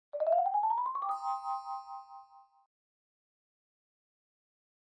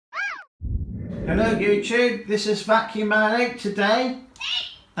Hello YouTube, this is Vacuum Man 8 today,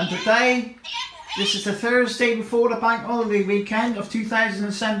 and today, this is the Thursday before the bank holiday weekend of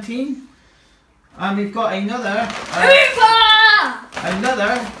 2017, and we've got another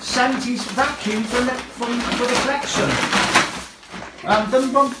 70s vacuum for the collection.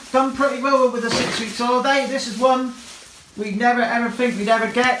 Done pretty well with the 6 weeks holiday. This is one we never ever think we'd ever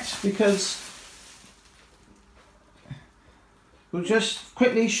get, because we'll just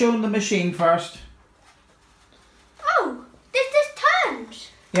quickly show them the machine first. Oh, this turns.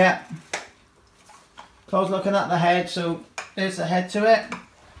 Yeah. So I was looking at the head, so there's the head to it.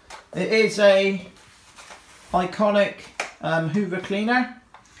 It is a iconic Hoover cleaner.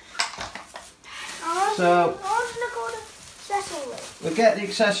 So we'll get the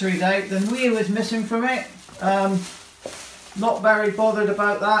accessories out. The wheel is missing from it. Not very bothered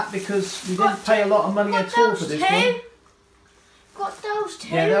about that because we didn't pay a lot of money at all for this one. Got those two.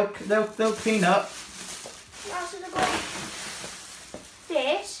 Yeah, they'll clean up.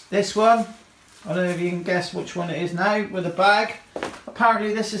 This one, I don't know if you can guess which one it is now, with a bag.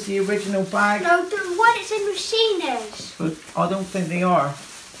 Apparently this is the original bag. No, the one it's in the machine is. But I don't think they are.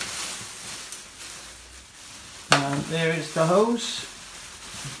 And there is the hose.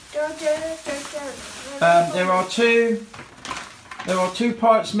 There are two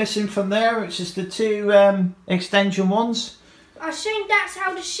parts missing from there, which is the two extension ones. I assume that's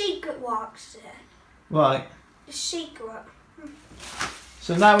how the secret works there. Right. The secret.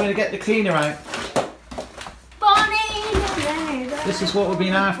 So now we're going to get the cleaner out. This is what we've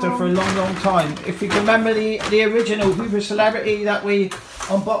been after for a long time. If you can remember the original Hoover Celebrity that we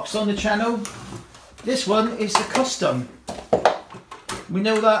unboxed on the channel, this one is the custom. We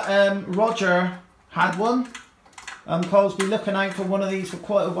know that Roger had one. Cole's been looking out for one of these for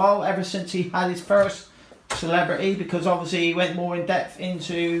quite a while, ever since he had his first Celebrity, because obviously he went more in depth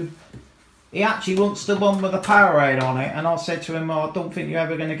into, he actually wants the one with a power out on it, and I said to him, oh, I don't think you're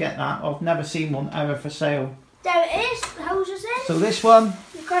ever going to get that. I've never seen one ever for sale. There it is, the hose is in. So this one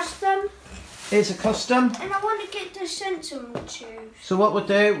the custom is a custom. And I want to get the sensor tubes. So what we'll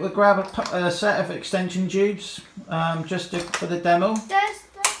do, we'll grab a set of extension tubes just for the demo.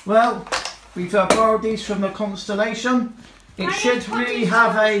 Well, we've borrowed these from the Constellation. It should really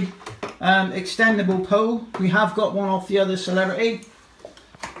have a extendable pole. We have got one off the other Celebrity.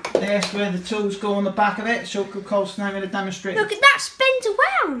 There's where the tools go on the back of it. So Cole's now going to demonstrate. Look, that spins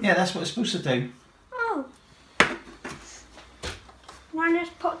around. Yeah, that's what it's supposed to do. Oh. Now let's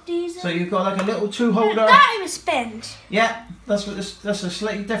put these in. So you've got like a little tool holder. That even spins. Yeah, that's a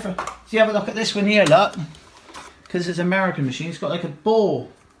slightly different. So you have a look at this one here, look. Because it's an American machine, it's got like a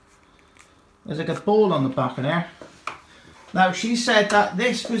ball. There's like a ball on the back of there. Now she said that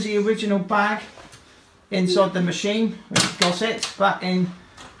this was the original bag inside the machine. She got it back in,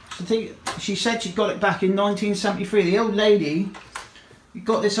 I think she said she got it back in 1973. The old lady, you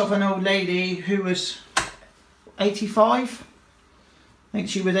got this off an old lady who was 85. I think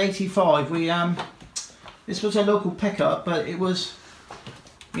she was 85. We this was a local pickup, but it was,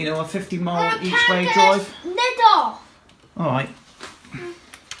 you know, a 50-mile each way drive. Lid off. All right.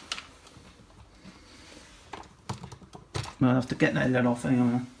 I'll have to get that lid off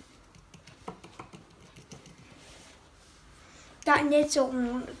anyway. That lid's all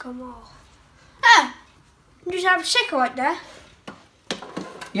want to come off. Ah, you just have a sticker right there.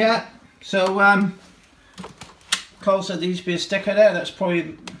 Yeah. So Cole said there used to be a sticker there. That's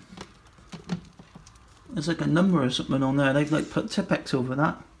probably, there's like a number or something on there. They've like put Tipex over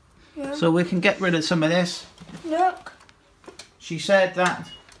that. Yeah. So we can get rid of some of this. Look. She said that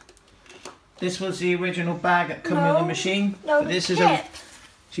this was the original bag that come in the machine. No, but this the is clip.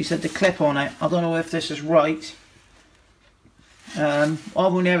 She said the clip on it. I don't know if this is right. I've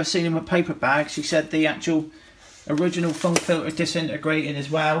only ever seen them with paper bags. She said the actual original phone filter disintegrated as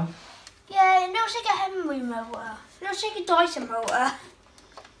well. Yeah, it looks like a Henry motor. It looks like a Dyson motor.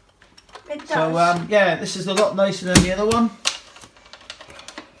 It does. So yeah, this is a lot nicer than the other one.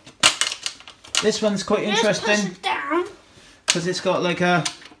 This one's quite interesting. Just push it down. Because it's got like a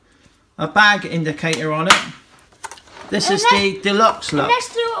bag indicator on it. This is the deluxe look.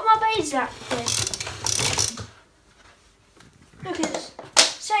 Let's do what my baby's at. Look at this.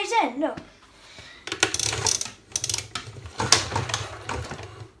 Stays in, look.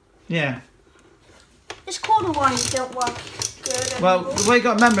 Yeah. This quarter wires don't work good Well, anymore. the way you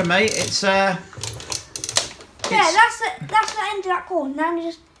got to remember, mate, it's yeah, that's the end of that cord. Now you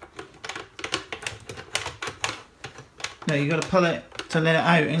just. No, you got to pull it to let it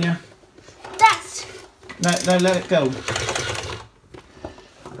out, ain't you? That's. No, let it go.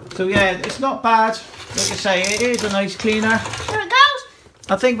 So yeah, it's not bad. Like I say, it is a nice cleaner. There it goes.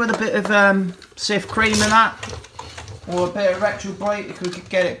 I think with a bit of Sif cream in that, or a bit of retro bright, if we could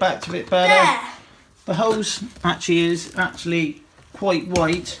get it back to a bit better. There. The hose is actually quite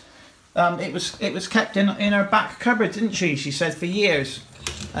white. It was kept in her back cupboard, didn't she? She said for years,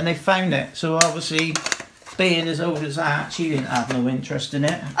 and they found it. So obviously, being as old as that, she didn't have no interest in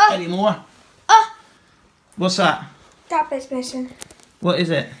it anymore. What's that? That bit's missing. What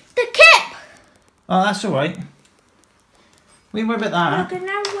is it? The kip. Oh, that's all right. We worry about that. Look, and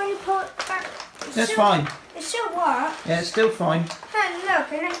now when you put it back, That's fine. It still works. Yeah, it's still fine. And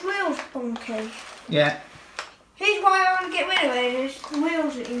look, and its wheels funky. Yeah. Here's why I want to get rid of it. It's the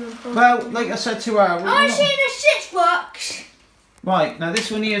wheels that you funky. Well, like I said to her, I've seen the 6 works. Right, now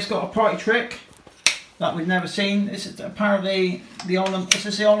this one here's got a party trick that we've never seen. This is apparently the on and, is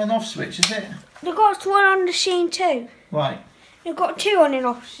this the on and off switch, is it? They've got one on the scene too. Right. They've got 2 on and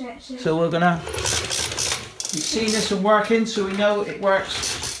off switches. So we're gonna, we've seen this one working, so we know it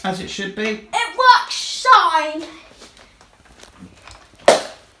works as it should be. It works fine.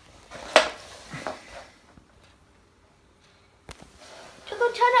 To go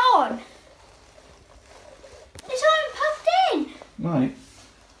turn it on. It's not plugged in. Right.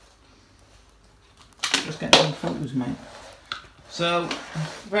 Just getting some photos, mate. So,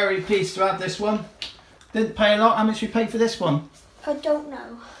 very pleased to have this one. Didn't pay a lot. How much we paid for this one? I don't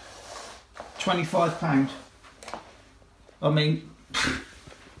know. £25. I mean,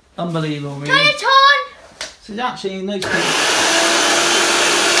 unbelievable, really. Turn it on. So it's actually a nice thing.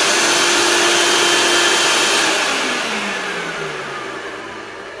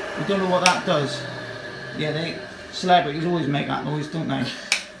 I don't know what that does. Yeah, celebrities always make that noise, don't they?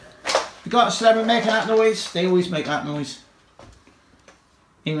 If you got a celebrity making that noise, they always make that noise.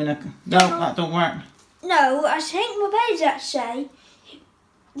 Even if, no, that don't work. No, I think my baby's that say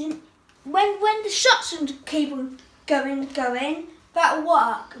when the shots keep on going, that'll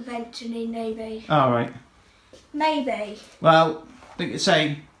work eventually, maybe. Alright. Maybe. Well, like you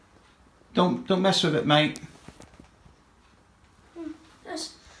say, don't mess with it, mate.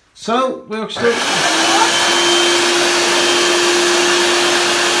 So we're still.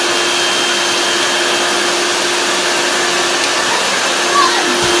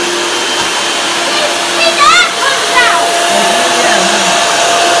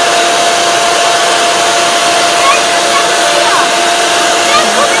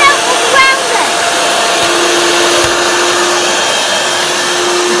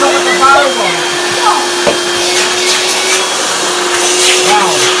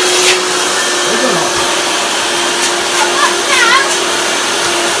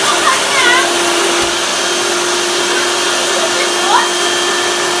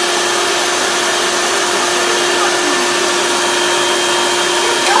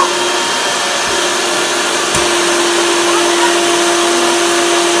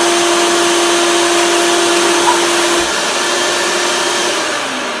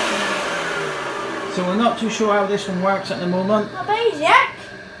 So we're not too sure how this one works at the moment. Not basic.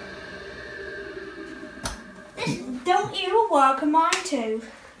 This don't even work on mine too.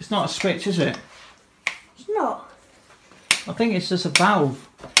 It's not a switch, is it? It's not. I think it's just a valve.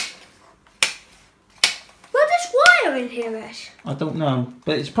 What this wire in here is? I don't know,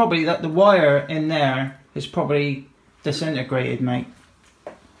 but it's probably that the wire in there is probably disintegrated, mate.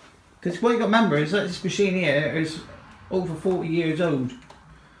 Because what you got to remember is that this machine here is over 40 years old.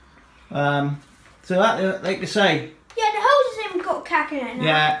 So that, like I say. Yeah, the hose has even got a cack in it now.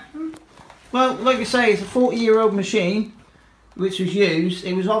 Yeah. Well, like I say, it's a 40-year-old machine which was used.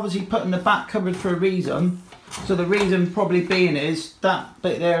 It was obviously put in the back cupboard for a reason. So the reason probably being is that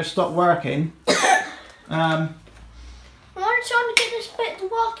bit there stopped working. I'm trying to get this bit to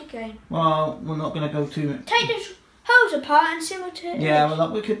work again. Well, we're not going to go too. Take this hose apart and see what it is. Yeah, well,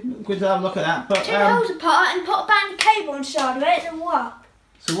 look, we could have a look at that. But take the hose apart and put a band of cable inside of it and work.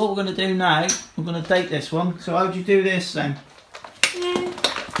 So what we're going to do now, we're going to date this one. So how do you do this then? Yeah,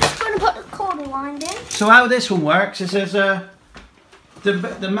 I'm going to put the cord wind in. So how this one works is there's a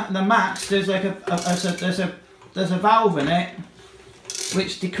the max. There's like there's a valve in it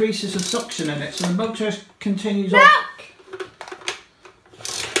which decreases the suction in it, so the motor continues on.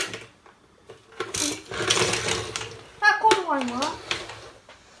 That cord wind works.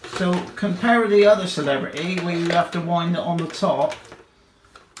 So compare with the other Celebrity where you have to wind it on the top.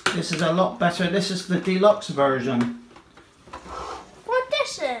 This is a lot better. This is the deluxe version. What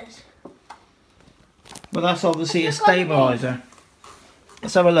this is? Well, that's obviously a stabilizer.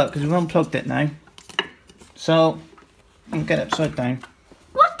 Let's have a look because we've unplugged it now. So, I'll get it upside down.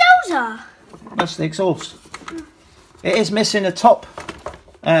 What those are? That's the exhaust. It is missing a top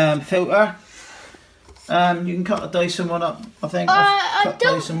filter. You can cut a Dyson one up, I think. I've cut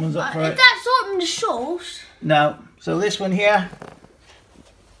Dyson ones up for it. That's not in the sauce. No. So this one here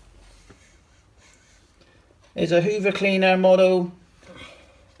is a Hoover cleaner model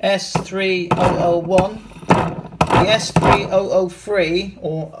S3001. The S3003,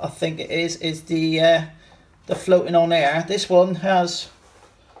 or I think it is the floating on air. This one has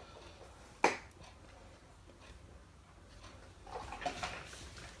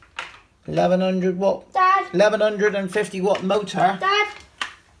 1100 watt. Dad. 1150 watt motor. Dad.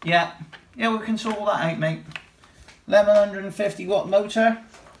 Yeah, we can sort all that out, mate. 1150 watt motor.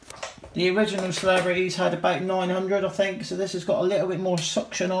 The original Celebrities had about 900, I think, so this has got a little bit more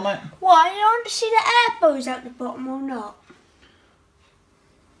suction on it. Why? You want to see the air bubbles out the bottom or not?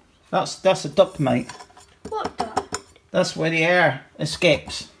 That's a duct, mate. What duct? That's where the air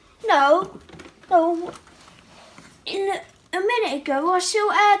escapes. No. A minute ago, I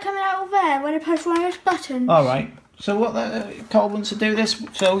saw air coming out of there when I pushed one of those buttons. All right. So what Cole wants to do this.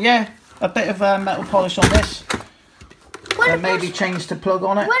 So yeah, a bit of metal polish on this. And maybe change the plug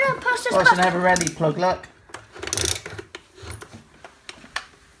on it. When I push this button. It's an button. ever ready plug, look.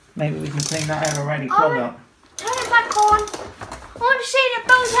 Maybe we can clean that ever ready plug up. Turn it back on. I want to see the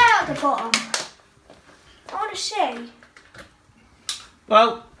bows out at the bottom. I want to see.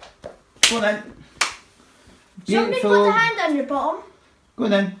 Well, go on then. Somebody put the hand on the bottom. Go on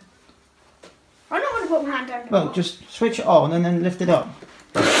then. I don't want to put my hand on the Well, bottom. just switch it on and then lift it up.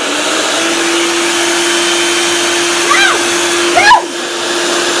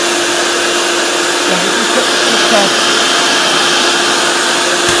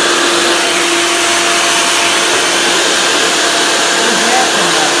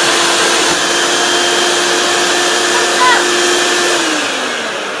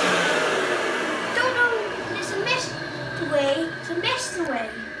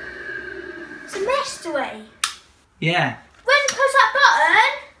 Yeah. When you push that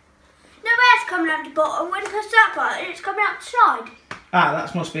button, no air's coming out the bottom. When you push that button, it's coming out the side. Ah,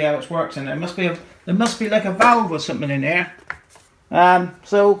 that must be how it works in there. There must be like a valve or something in there.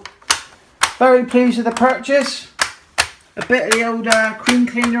 So very pleased with the purchase. A bit of the old cream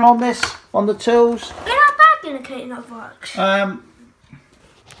cleaner on this, on the tools. Look how bad indicating that works.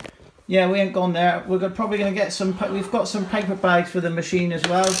 Yeah, we ain't gone there. We're probably going to get some. We've got some paper bags for the machine as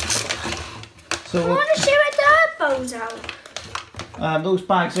well. So I want to see where the herb bones out. Those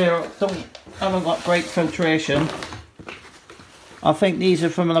bags here haven't got great filtration. I think these are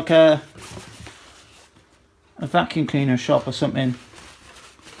from like a vacuum cleaner shop or something.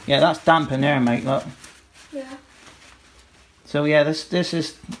 Yeah, that's damp in there, mate. Look. Yeah. So yeah, this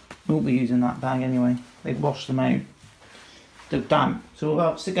is. We'll be using that bag anyway. They've washed them out. They're damp. So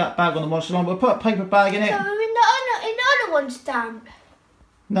we'll stick that bag on the wash line. We'll put a paper bag in it. No, in the other one's damp.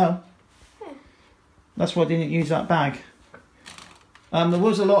 No. Yeah. That's why I didn't use that bag. There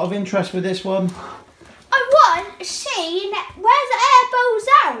was a lot of interest with this one. I want to see where's the air bows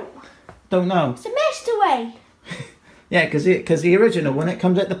out. Don't know. It's a mist away. Yeah, because the original one, it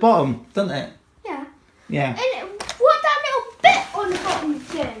comes at the bottom, doesn't it? Yeah. Yeah. And what's that little bit on the bottom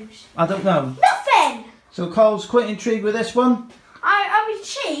do? I don't know. Nothing. So Cole's quite intrigued with this one. I will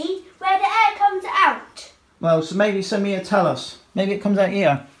see where the air comes out. Well, so maybe somebody will tell us. Maybe it comes out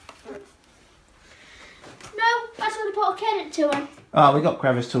here. No, that's going to put a Canton to it. Oh, we got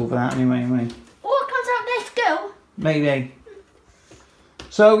crevice tool for that anyway. Or it comes out this go. Maybe.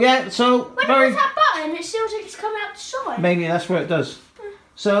 So yeah, so When I press that button, it feels like it's coming out the side. Maybe that's where it does.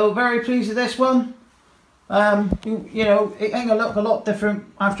 So very pleased with this one. You know, it ain't gonna look a lot different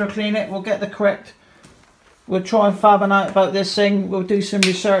after I clean it. We'll get the correct. We'll try and fathom out about this thing. We'll do some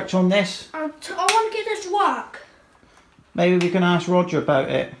research on this. I want to get this to work. Maybe we can ask Roger about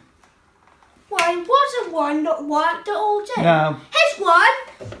it. Well, it wasn't one that worked at all, did it? No. His one,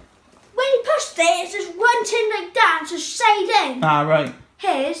 when you pushed it, it just went in like that and just stayed in. Ah, right.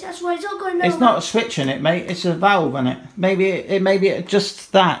 His, that's why it's all going to. It's not a switch in it, mate. It's a valve in it. Maybe it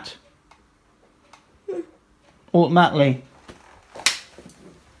just that. Automatically.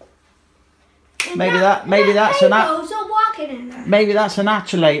 Maybe that's an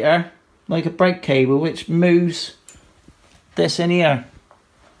actuator, like a brake cable, which moves this in here.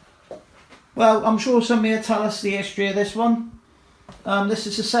 Well, I'm sure somebody will tell us the history of this one. This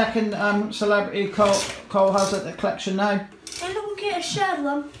is the second celebrity Cole has at the collection now. I don't get a shared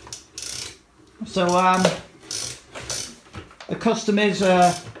one. So the custom is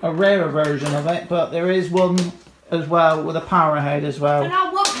a rarer version of it, but there is one as well with a power head as well. And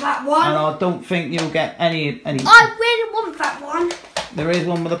I want that one. And I don't think you'll get any. I really want that one. There is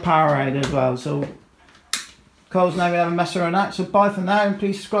one with a power head as well. So Cole's now going to have a mess around that. So bye for now, and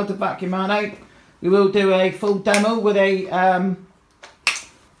please subscribe to Vacuum Man 8. We will do a full demo with a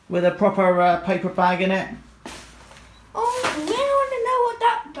proper paper bag in it. Oh, we want to know what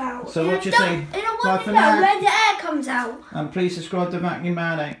that's about. So what do you think? I Bye want for to know now. where the air comes out. And please subscribe to Vacuum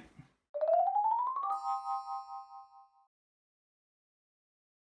Man 8.